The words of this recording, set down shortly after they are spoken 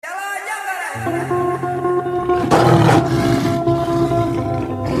Say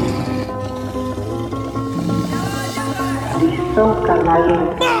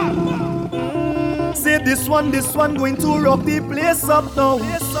this one going to rock the place up now.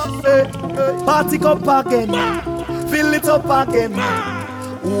 Party up again, fill it up again.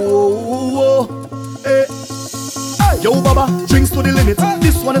 Whoa, hey. Yo Bubba, drinks to the limit.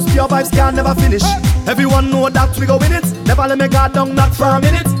 This one is pure vibes, can never finish. Everyone know that we go in it. Never let me guard down, not for a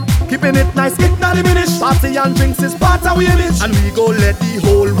minute. Keeping it nice, it not diminish. Party and drinks is part of we image, and we go let the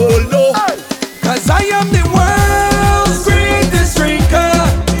whole world know. Cause I am the world's greatest drinker.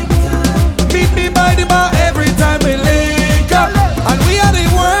 Meet me by the bar every time we link up. And we are the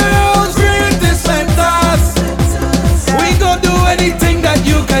world's greatest mentors. We gon' do anything that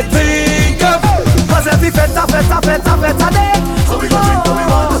you can think of. Cause every feta day, so we gon' drink what we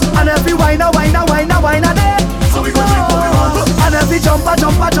want. And every wine a day, so we gon' drink what we want. And every jumper day,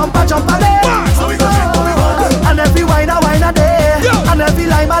 so we gon' drink what we want. And every wine a day, and every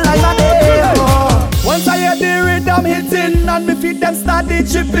lime a day. Once I hear the rhythm hitting and me feet them start the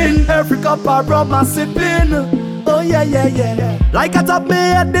chipping, every cup of rum a sipping. Oh yeah. Like a top me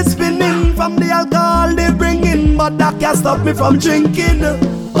head this spinning from the alcohol they bringing, but that can't stop me from drinking.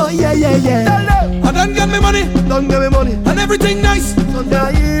 Oh yeah. I done get me money, and everything nice. So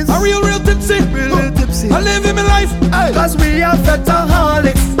nice. A real tipsy, I live in my life. Aye. Cause we are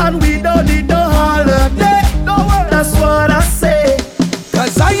fetaholics and we don't need no holiday. That's what I say.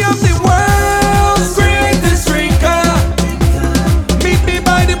 Cause I am the world's greatest drinker. Meet me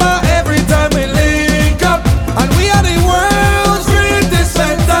by the bar every time we link up. And we are the world's greatest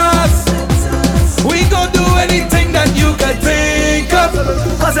mentors. We gon' do anything that you can think of.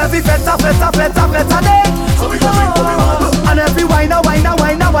 Cause every feta day, so we gon' drink what we want. And every wine a day,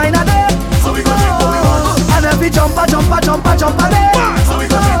 so we gon' drink what we want. And every jumper day, so we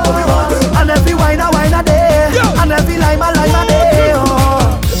gon' drink what we want. And every wine a day, and every lime a day.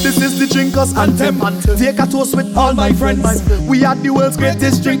 This is the drinkers anthem. Take a toast with all my friends. We are the world's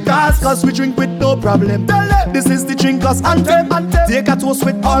greatest drinkers, cause we drink with no problem. This is the drinkers anthem. Take a toast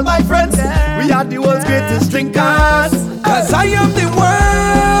with all my friends. We are the world's greatest drinkers. Cause I am the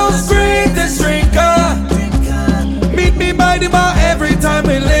world's greatest drinker. Meet me by the bar every time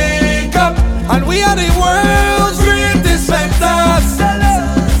we link up. And we are the world's greatest mentors.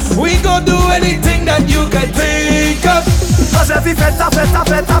 We gon' do anything that you can think of. Cause every feta day,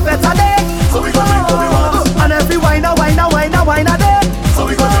 so we gon' drink what we want. And every wine a day, so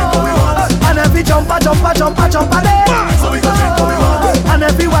we gon' drink what we want. And every jumper day, so we gon' drink what we want. And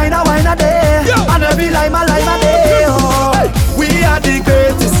every wine a day, and every lime a day. We are the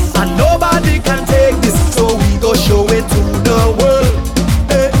greatest, and nobody can take this, so we go show it to the world.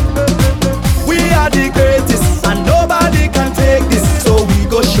 We are the greatest, and nobody can take this, so we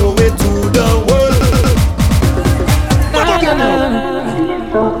go show it to the world.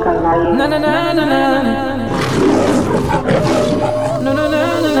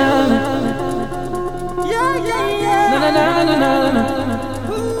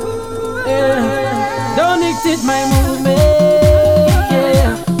 Don't dictate my movement.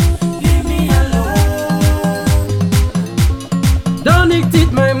 Leave me alone. Don't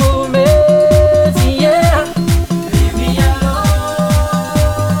dictate my movement. Yeah. Leave me alone.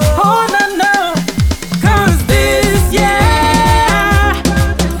 Oh no. Cause this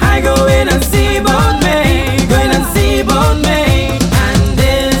I go in and see about me. And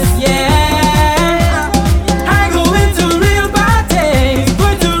this I go into real party.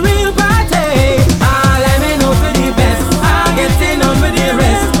 Let me know for the best. I'll get in on with the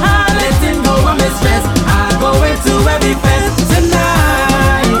rest. I'll let him go on my stress. I'll go into every fest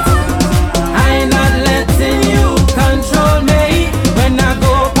tonight. I ain't not letting you control me when I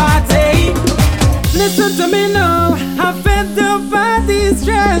go party. Listen to me now. I fed the body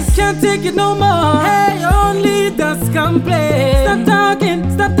stress. Can't take it no more. Hey, only dust complain. Stop talking.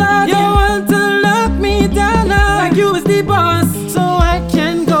 You want to lock me down now, like you was the boss, so I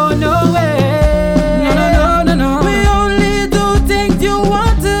can go nowhere. No. We only do things you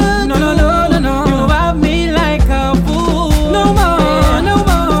want to. No. You have me like a fool. No more.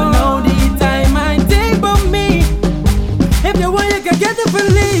 So know the time I take from me. If you want, you can get the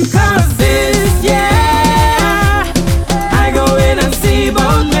feeling. Cause this I go in and see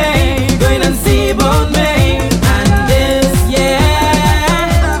about me. And this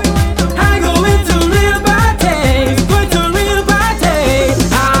I go into real party.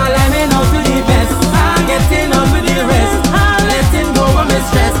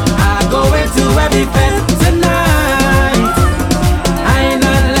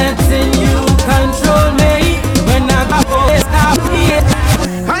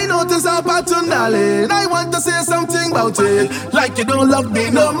 saying. I want to say something about it. Like you don't love me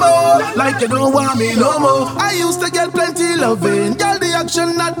no more, like you don't want me no more. I used to get plenty loving, girl, the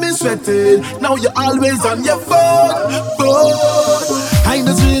action had me sweating. Now you're always on your phone. I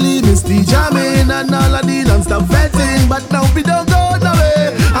just really miss the jamming and all of the non-stop vetting. But now we don't go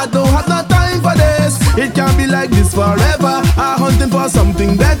nowhere. I don't have no time for this. It can't be like this forever. I'm hunting for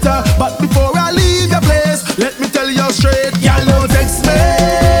something better. But before I leave your place, let me tell you straight, y'all don't text me.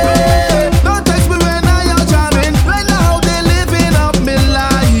 Don't text me when I am jamming. Right now they living up my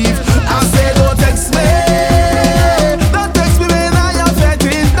life. I say don't text me. Don't text me when I am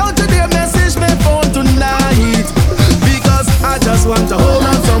fetting. Don't you dare message me phone tonight. Because I just want to hold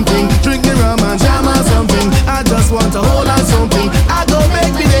on something. Drink me rum and jam on something. I just want to hold on something. I go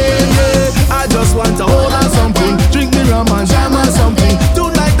make me day, yeah. I just want to hold on something. Drink me rum and jam on something.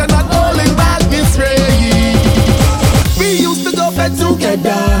 Tonight I'm not holding back this way. We used to go fed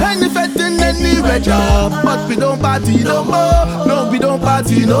together, any fed in any weather. But we don't party no more. No, we don't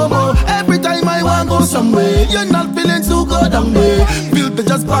party no more. Every time I want go somewhere, you're not feeling too good on me. Feel to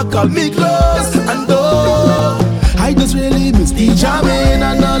just pack up me clothes and go. I just really miss the jamming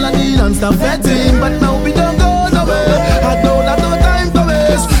and all of the non-stop vetting. But now we don't go nowhere. I don't have no time to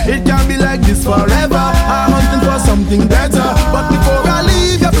waste. It can't be like this forever. I'm hunting for something better. But before I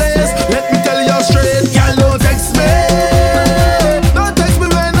leave your place, let me tell you straight, y'all don't text me. Don't text me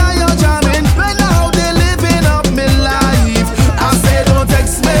when I am jamming. Right now they living up my life. I say don't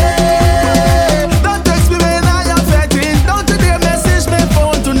text me. Don't text me when I am fetting. Don't you dare message me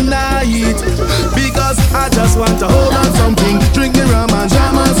phone tonight. Because I just want to hold on something. Drink me rum and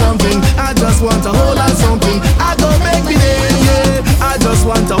jam on something. I just want to hold on something. I go make me day, yeah. I just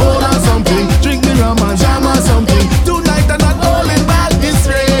want to hold on something. Drink me rum and jam on something. Tonight I'm not holding back this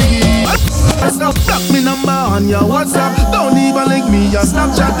way. Stop, block me number on your WhatsApp. Don't even link me your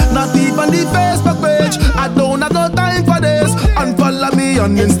Snapchat. Not even the Facebook page. I don't have no time for this. Unfollow me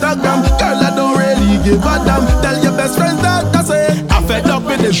on Instagram. Girl, I don't really give a damn. Tell your best friends that I say I'm fed up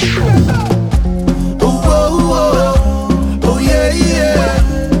with this. Oh yeah, yeah.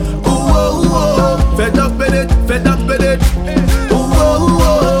 Fed up with it, fed up with it.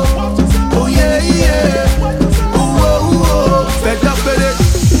 Oh yeah, yeah. Fed up with it.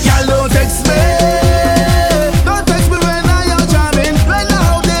 Y'all don't text me. Don't text me when I am jamming. Right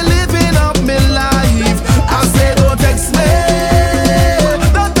now they living up my life. I say don't text me.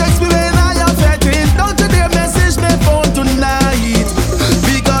 Don't text me when I am fetting. Don't you dare message me phone tonight.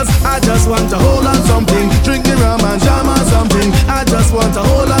 Because I just want to hold on something. Drink me rum and jam on something. I just want to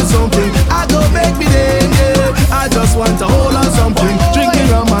hold on something. I go make me day, yeah. I just want to hold on something. Drink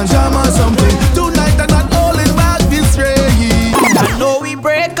me rum and jam on something. Tonight I'm not holding back this way. I know we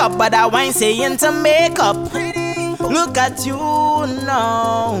break up, but I ain't saying to make up. Look at you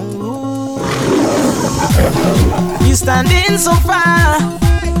now. You standing so far,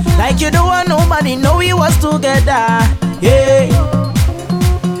 like you don't want nobody know we was together. Yeah,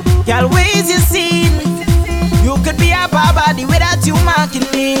 girl, ways you seen. You could be a body without you marking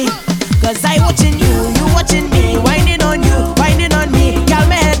me. Cause I watching you watching me. Whining on you, whining on me. Girl,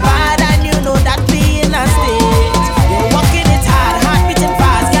 my head bad and you know that we in a state. You're walking it hard, heart beating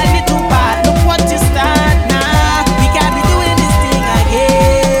fast. Girl, you too bad, look what you start now. We can't be doing this thing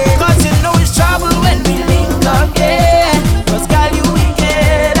again. Cause you know it's trouble when we link up, yeah. Cause girl, you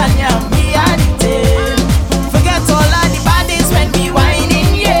wicked and you have me addicted. Forget all of the bad days when we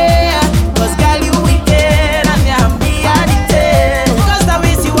whining, yeah. Cause girl, you wicked and you have me addicted. Cause the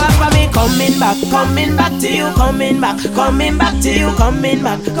ways you are for me coming back to you, coming back to you,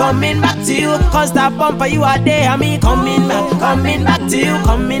 coming back to you. Cause that bumper you are there, and me coming back to you, coming back to you,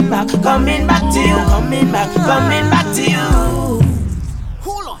 coming back to you.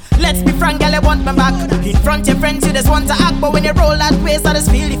 Let's be frank, girl, I want my back. In front your friends, you just want to act. But when you roll that waist, I just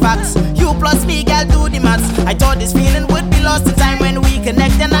feel the facts. You plus me, girl, do the maths. I thought this feeling would be lost in time. When we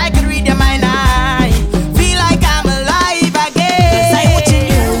connect and I could read your mind. I feel like I'm alive again. Cause I watching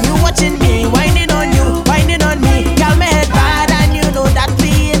you watching me. Whining on you, whining on me. Girl, my head bad and you know that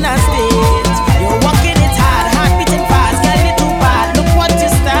we in a state. You're walking it hard, heart beating fast. Girl, you too bad, look what you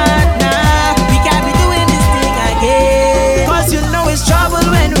start now. We can't be doing this thing again. Cause you know it's trouble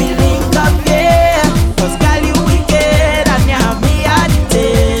when we link up, yeah. Cause girl, you wicked and you have me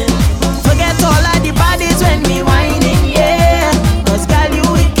addicted. Forget all of the bodies when we whining, yeah. Cause girl, you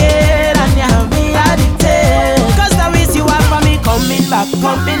wicked and you have me addicted. Cause the ways you are for me coming back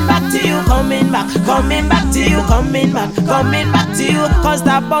to you, coming back to you, coming back to you. Cause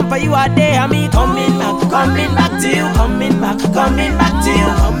that bumper you are there, and me coming back to you, coming back to you, coming back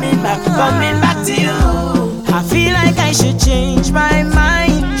to you. I feel like I should change my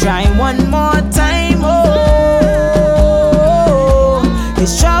mind. Try one more time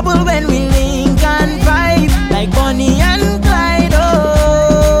it's trouble when we link and vibe like Bonnie and Clyde. Oh,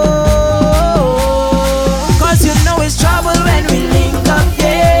 cause you know it's trouble when we link up,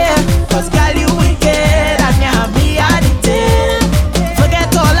 yeah. Cause girl, you wicked and you have me addicted.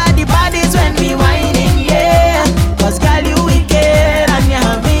 Forget all of the bodies when we whining, yeah. Cause girl, you wicked and you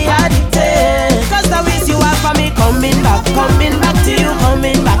have me addicted. Cause the ways you are for me coming back to you,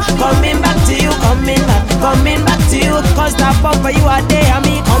 coming back to you, coming back to you. Cause that papa you are there,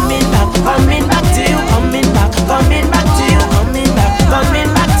 me coming back to you, coming back to you, coming back to you.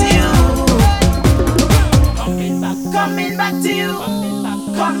 Coming back to you,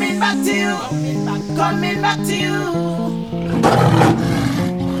 coming back to you, coming back to you.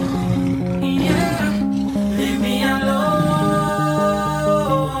 Yeah, leave me alone.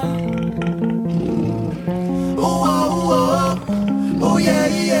 Oh, oh, oh, oh, yeah,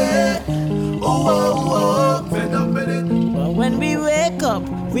 yeah. Oh, oh, oh, fed up with it. But when we wake up,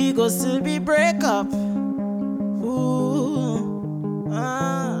 we go still be break up. Ooh,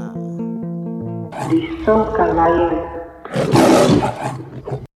 The Soca Lion.